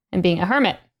and being a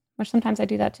hermit, which sometimes I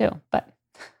do that too. But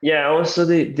yeah, also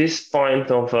this point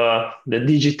of the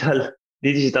digital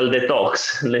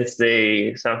detox, let's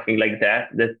say something like that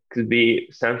could be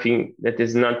something that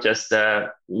is not just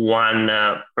one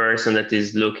person that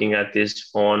is looking at this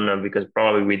phone, because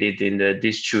probably we did in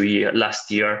last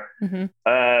year, mm-hmm.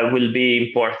 Will be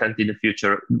important in the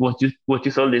future. What you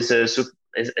told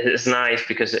is nice,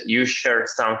 because you shared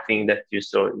something that you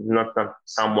saw, not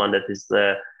someone that is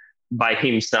by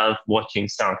himself watching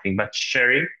something, but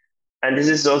sharing. And this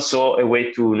is also a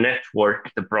way to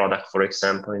network the product, for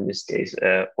example, in this case,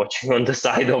 watching on the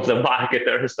side of the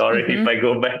marketer. Sorry, mm-hmm. if I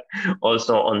go back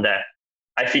also on that.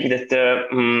 I think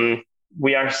that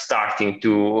we are starting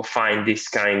to find this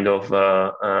kind of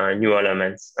new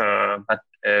elements, but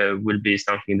will be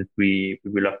something that we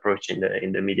will approach in the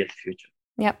immediate future.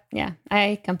 Yep. Yeah,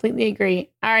 I completely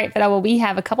agree. All right, Fidel, well, we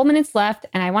have a couple minutes left,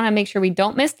 and I want to make sure we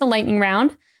don't miss the lightning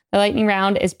round. The lightning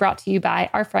round is brought to you by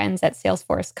our friends at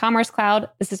Salesforce Commerce Cloud.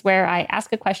 This is where I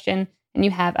ask a question and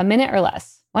you have 1 minute or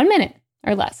less, 1 minute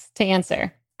or less to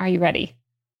answer. Are you ready?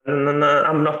 No,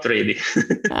 I'm not ready.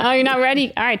 Oh, you're not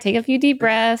ready? All right, take a few deep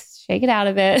breaths, shake it out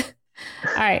a bit.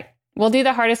 All right, we'll do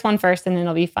the hardest one first and then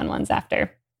there'll be fun ones after.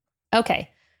 Okay,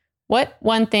 what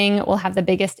one thing will have the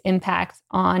biggest impact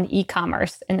on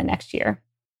e-commerce in the next year?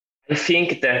 I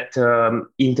think that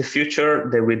in the future,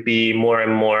 there will be more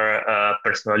and more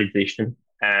personalization,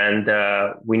 and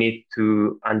we need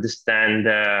to understand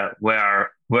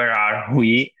where are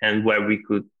we and where we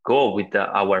could go with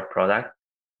our product,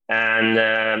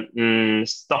 and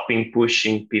stopping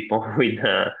pushing people with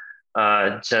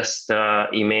just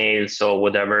emails or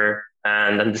whatever,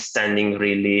 and understanding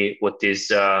really what is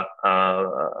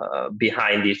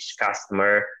behind each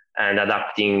customer, and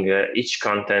adapting each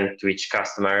content to each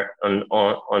customer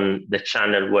on the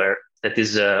channel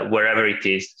wherever it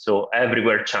is. So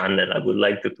everywhere channel I would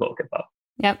like to talk about.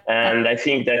 Yep. And I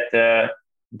think that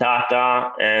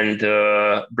data and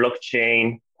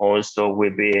blockchain also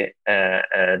will be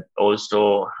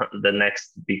also the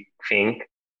next big thing.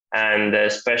 And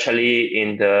especially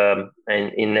in a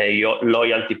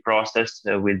loyalty process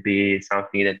will be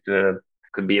something that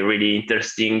could be really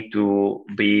interesting to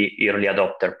be early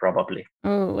adopter, probably.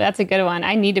 Oh, that's a good one.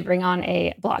 I need to bring on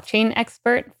a blockchain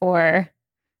expert for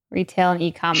retail and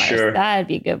e-commerce. Sure. That'd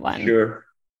be a good one. Sure.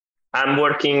 I'm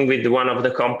working with one of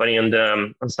the company on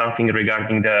something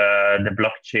regarding the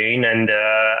blockchain, and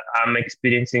I'm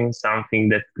experiencing something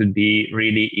that could be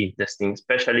really interesting.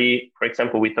 Especially, for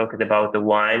example, we talked about the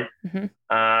wine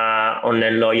on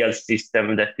a loyal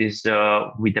system that is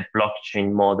with the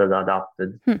blockchain model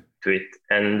adapted to it,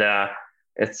 and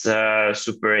it's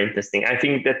super interesting. I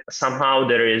think that somehow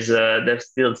there's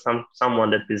still someone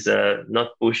that is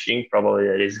not pushing. Probably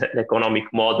there is an economic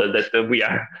model that we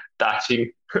are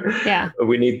touching. Yeah,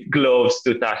 we need gloves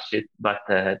to touch it, but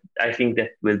I think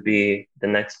that will be the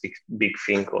next big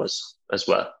thing also as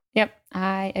well. Yep,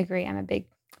 I agree. I'm a big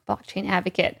blockchain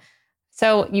advocate.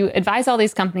 So you advise all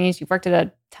these companies. You've worked at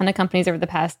a ton of companies over the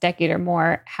past decade or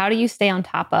more. How do you stay on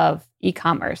top of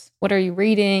e-commerce? What are you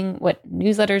reading? What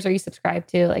newsletters are you subscribed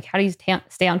to? Like, how do you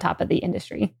stay on top of the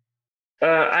industry?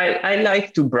 I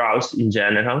like to browse in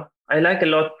general. I like a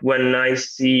lot when I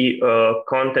see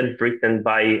content written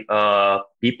by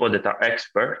people that are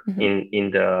expert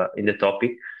in the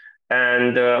topic.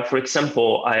 And for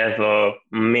example, I have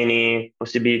many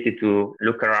possibility to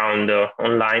look around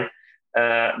online.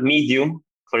 Medium,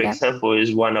 for example,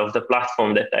 is one of the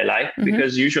platforms that I like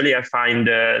because usually I find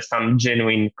some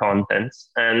genuine content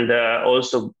and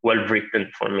also well written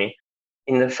for me.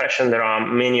 In the fashion, there are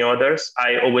many others.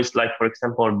 I always like, for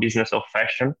example, Business of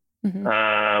Fashion,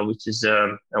 which is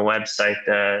a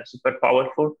website super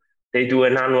powerful. They do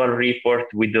an annual report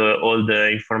with all the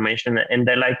information. And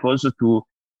I like also to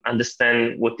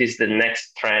understand what is the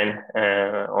next trend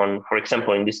on, for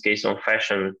example, in this case, on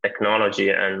fashion, technology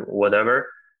and whatever.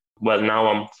 Well, now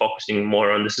I'm focusing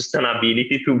more on the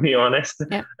sustainability, to be honest,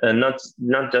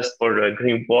 not just for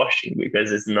greenwashing,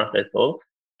 because it's not at all.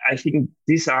 I think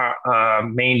these are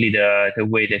mainly the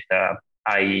way that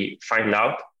I find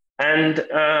out. And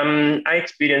I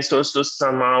experienced also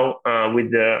somehow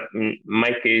with in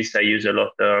my case, I use a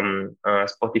lot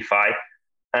Spotify.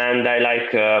 And I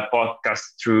like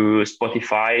podcasts through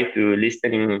Spotify to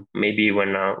listening maybe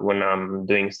when I'm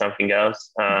doing something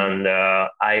else. And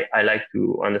I like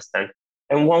to understand.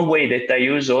 And one way that I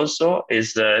use also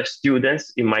is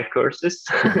students in my courses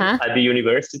at the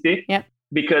university,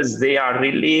 because they are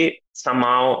really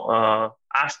somehow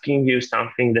asking you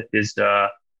something that is the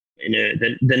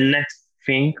next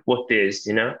thing, what is,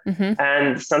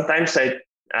 And sometimes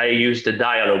I use the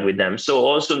dialogue with them. So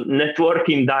also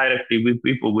networking directly with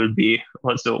people will be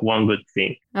also one good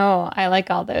thing. Oh, I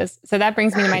like all those. So that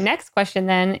brings me to my next question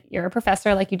then. You're a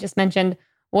professor, like you just mentioned.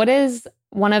 What is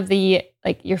one of the,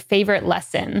 your favorite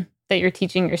lesson that you're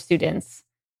teaching your students?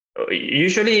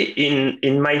 Usually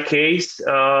in my case,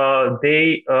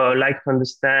 they like to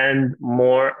understand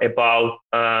more about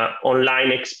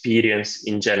online experience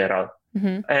in general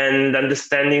and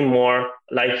understanding more,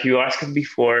 like you asked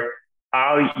before,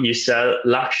 how you sell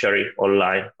luxury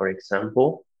online, for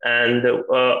example, and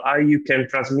how you can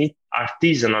transmit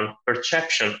artisanal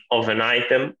perception of an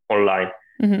item online.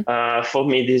 For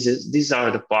me, these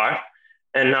are the part.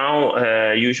 And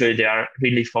now usually they are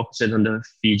really focused on the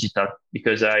digital,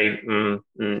 because I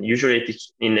usually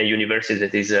teach in a university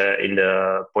that is in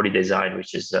the Polydesign,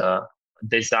 which is a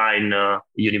design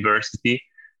university.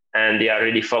 And they are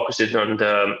really focused on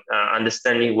the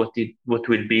understanding what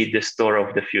will be the store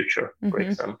of the future, for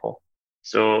example.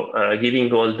 So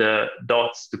giving all the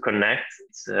dots to connect,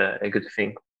 it's a good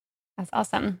thing. That's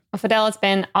awesome. Well, Fidel, it's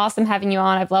been awesome having you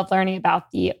on. I've loved learning about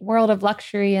the world of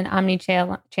luxury and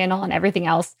omni-channel and everything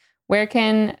else. Where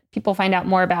can people find out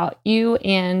more about you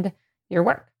and your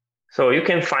work? So you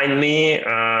can find me in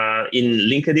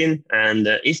LinkedIn and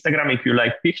Instagram if you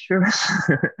like pictures,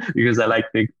 because I like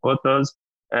big photos.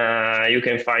 You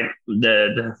can find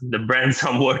the brands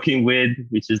I'm working with,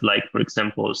 which is like, for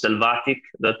example,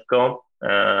 Selvatic.com,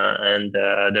 and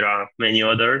there are many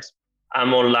others.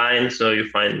 I'm online, so you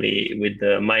find me with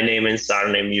my name and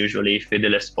surname, usually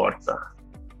Fedele Sforza.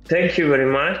 Thank you very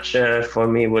much. For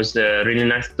me, it was really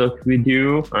nice to talk with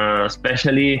you,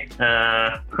 especially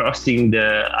crossing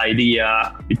the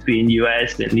idea between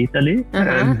US and Italy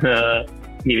and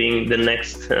giving the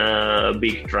next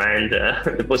big trend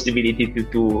the possibility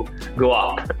to go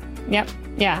up. Yep.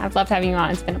 Yeah, I've loved having you on.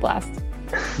 It's been a blast.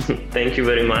 Thank you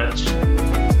very much.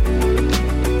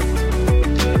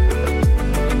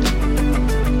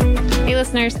 Hey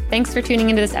listeners, thanks for tuning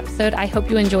into this episode. I hope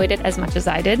you enjoyed it as much as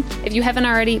I did. If you haven't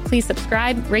already, please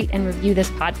subscribe, rate, and review this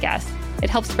podcast. It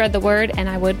helps spread the word, and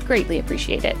I would greatly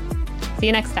appreciate it. See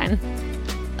you next time.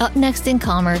 Up Next in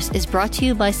Commerce is brought to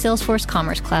you by Salesforce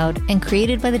Commerce Cloud and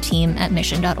created by the team at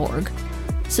Mission.org.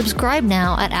 Subscribe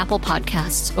now at Apple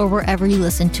Podcasts or wherever you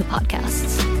listen to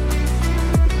podcasts.